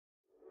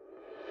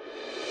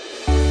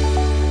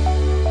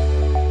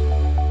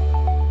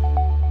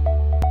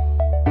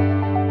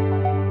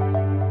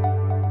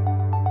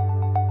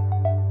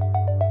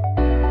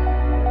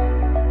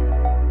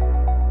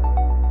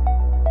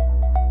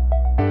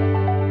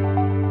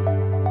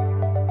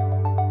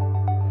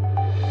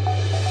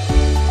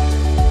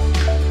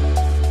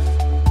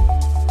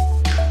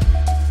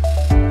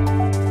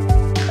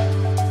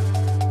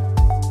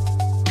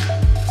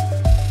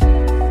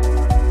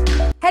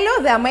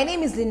there, my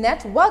name is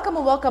Lynette. Welcome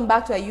or welcome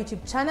back to our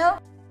YouTube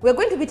channel. We're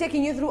going to be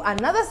taking you through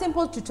another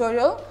simple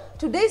tutorial.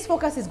 Today's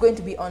focus is going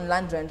to be on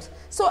land rent.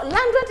 So land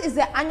rent is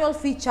the annual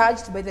fee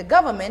charged by the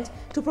government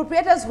to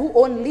proprietors who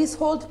own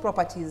leasehold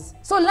properties.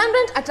 So land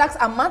rent attracts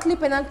a monthly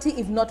penalty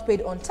if not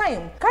paid on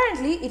time.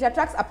 Currently, it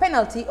attracts a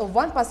penalty of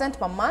 1%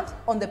 per month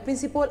on the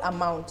principal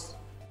amount.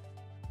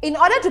 In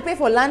order to pay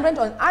for land rent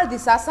on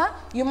Ardhisasa,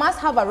 you must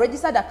have a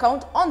registered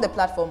account on the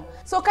platform.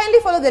 So kindly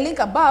follow the link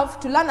above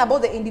to learn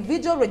about the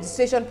individual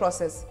registration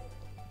process.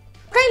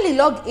 Kindly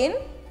log in.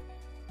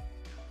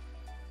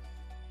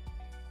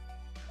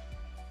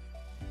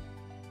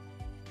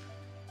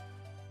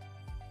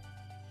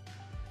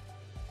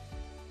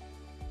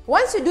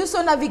 Once you do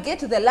so, navigate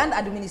to the Land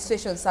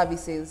Administration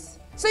Services.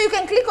 So you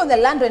can click on the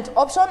land rent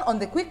option on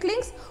the quick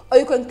links, or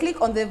you can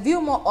click on the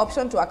view more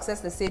option to access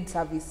the said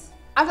service.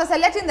 After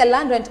selecting the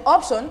land rent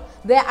option,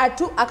 there are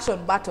two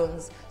action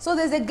buttons. So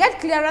there's a get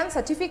clearance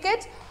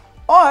certificate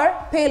or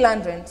pay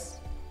land rent.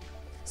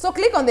 So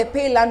click on the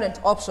pay land rent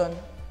option.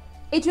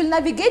 It will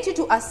navigate you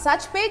to a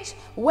search page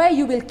where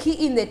you will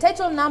key in the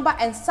title number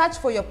and search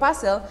for your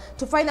parcel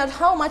to find out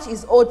how much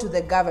is owed to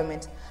the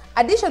government.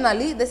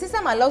 Additionally, the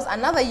system allows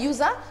another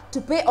user to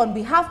pay on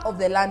behalf of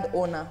the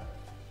landowner.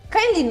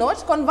 Kindly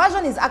note,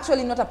 conversion is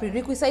actually not a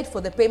prerequisite for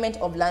the payment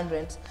of land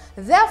rent.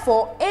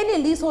 Therefore,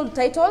 any leasehold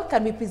title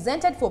can be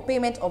presented for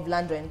payment of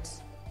land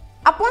rent.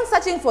 Upon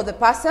searching for the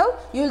parcel,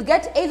 you will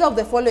get either of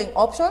the following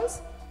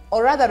options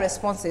or rather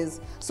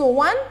responses. So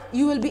 1,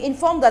 you will be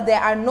informed that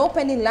there are no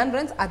pending land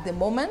rents at the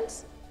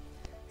moment.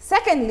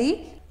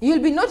 Secondly, you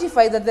will be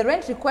notified that the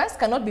rent request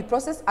cannot be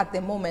processed at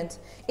the moment.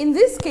 In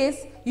this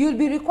case, you will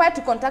be required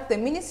to contact the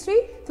ministry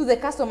through the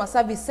Customer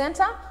Service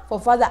Center for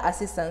further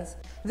assistance.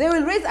 They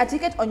will raise a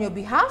ticket on your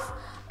behalf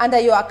under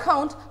your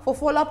account for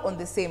follow-up on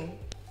the same.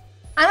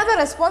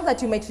 Another response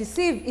that you might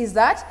receive is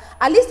that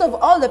a list of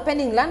all the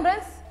pending land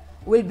rents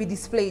will be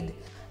displayed.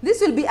 This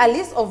will be a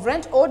list of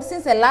rent owed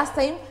since the last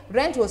time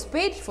rent was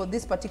paid for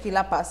this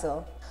particular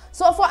parcel.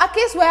 So for a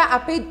case where a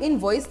paid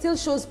invoice still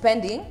shows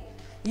pending,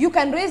 you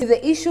can raise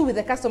the issue with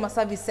the Customer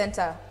Service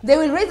Center. They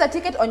will raise a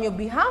ticket on your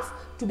behalf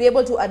to be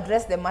able to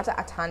address the matter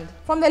at hand.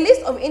 From the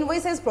list of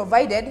invoices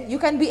provided, you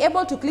can be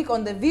able to click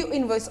on the View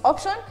Invoice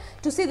option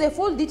to see the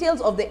full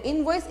details of the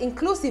invoice,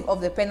 inclusive of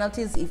the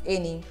penalties, if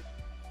any.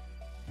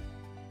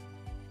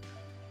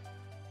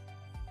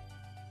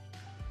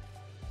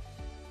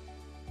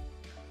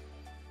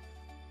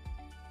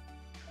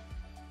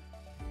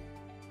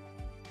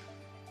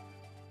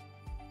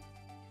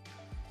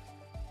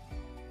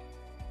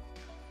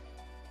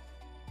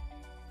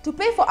 To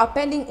pay for a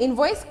pending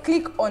invoice,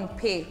 click on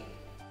Pay.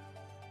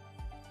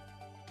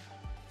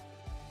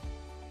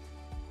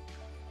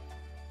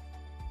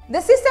 The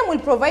system will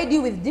provide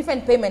you with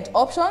different payment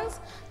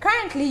options.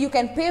 Currently, you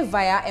can pay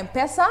via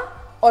M-Pesa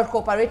or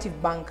Cooperative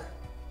Bank.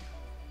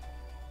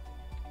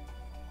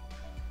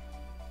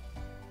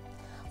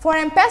 For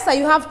M-Pesa,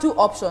 you have two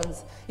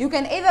options. You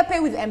can either pay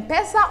with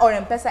M-Pesa or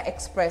M-Pesa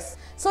Express.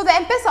 So the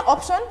M-Pesa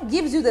option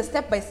gives you the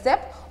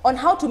step-by-step on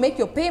how to make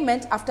your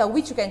payment, after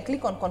which you can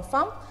click on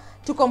Confirm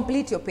to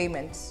complete your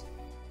payment.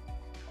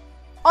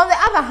 On the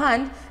other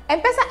hand,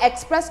 M-Pesa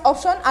Express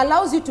option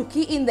allows you to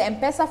key in the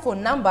M-Pesa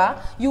phone number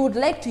you would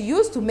like to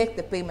use to make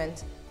the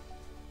payment.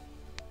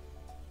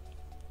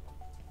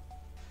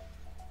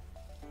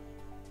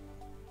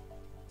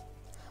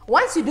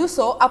 Once you do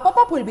so, a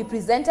pop-up will be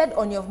presented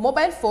on your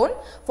mobile phone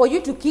for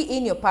you to key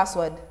in your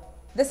password.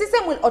 The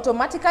system will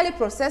automatically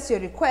process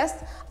your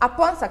request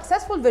upon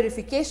successful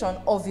verification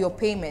of your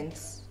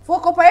payments. For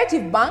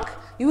Cooperative Bank,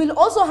 you will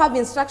also have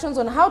instructions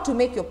on how to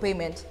make your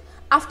payment,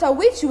 after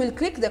which you will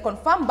click the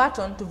Confirm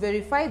button to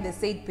verify the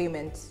said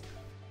payment.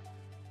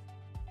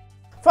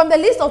 From the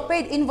list of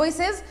paid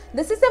invoices,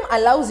 the system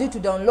allows you to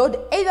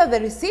download either the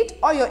receipt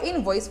or your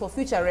invoice for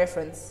future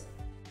reference.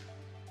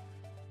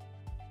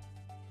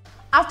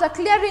 After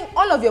clearing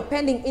all of your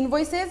pending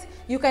invoices,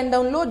 you can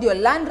download your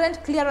land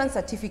rent clearance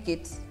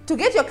certificate. To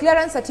get your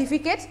clearance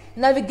certificate,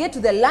 navigate to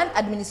the Land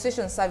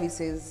Administration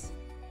Services.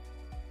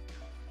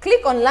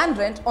 Click on land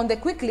rent on the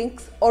quick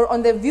links or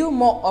on the View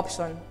More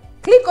option.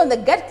 Click on the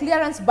Get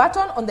Clearance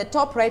button on the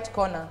top right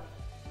corner.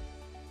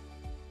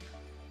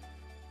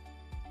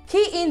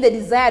 Key in the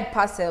desired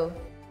parcel.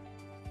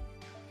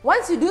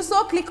 Once you do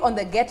so, click on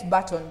the Get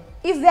button.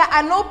 If there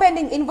are no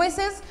pending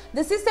invoices,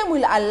 the system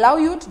will allow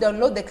you to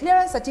download the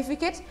clearance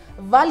certificate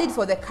valid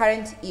for the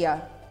current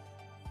year.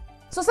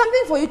 So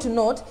something for you to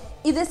note,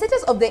 if the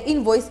status of the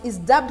invoice is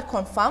dubbed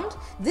confirmed,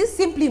 this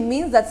simply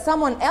means that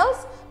someone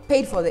else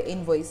paid for the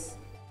invoice.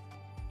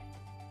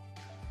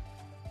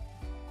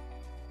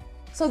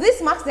 So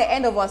this marks the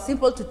end of our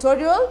simple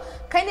tutorial.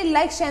 Kindly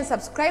like, share and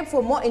subscribe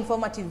for more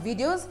informative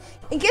videos.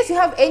 In case you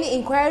have any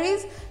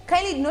inquiries,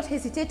 kindly do not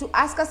hesitate to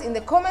ask us in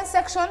the comment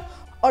section,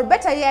 or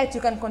better yet,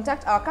 you can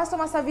contact our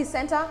Customer Service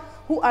Center,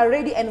 who are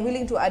ready and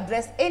willing to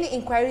address any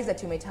inquiries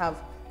that you might have.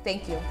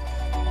 Thank you.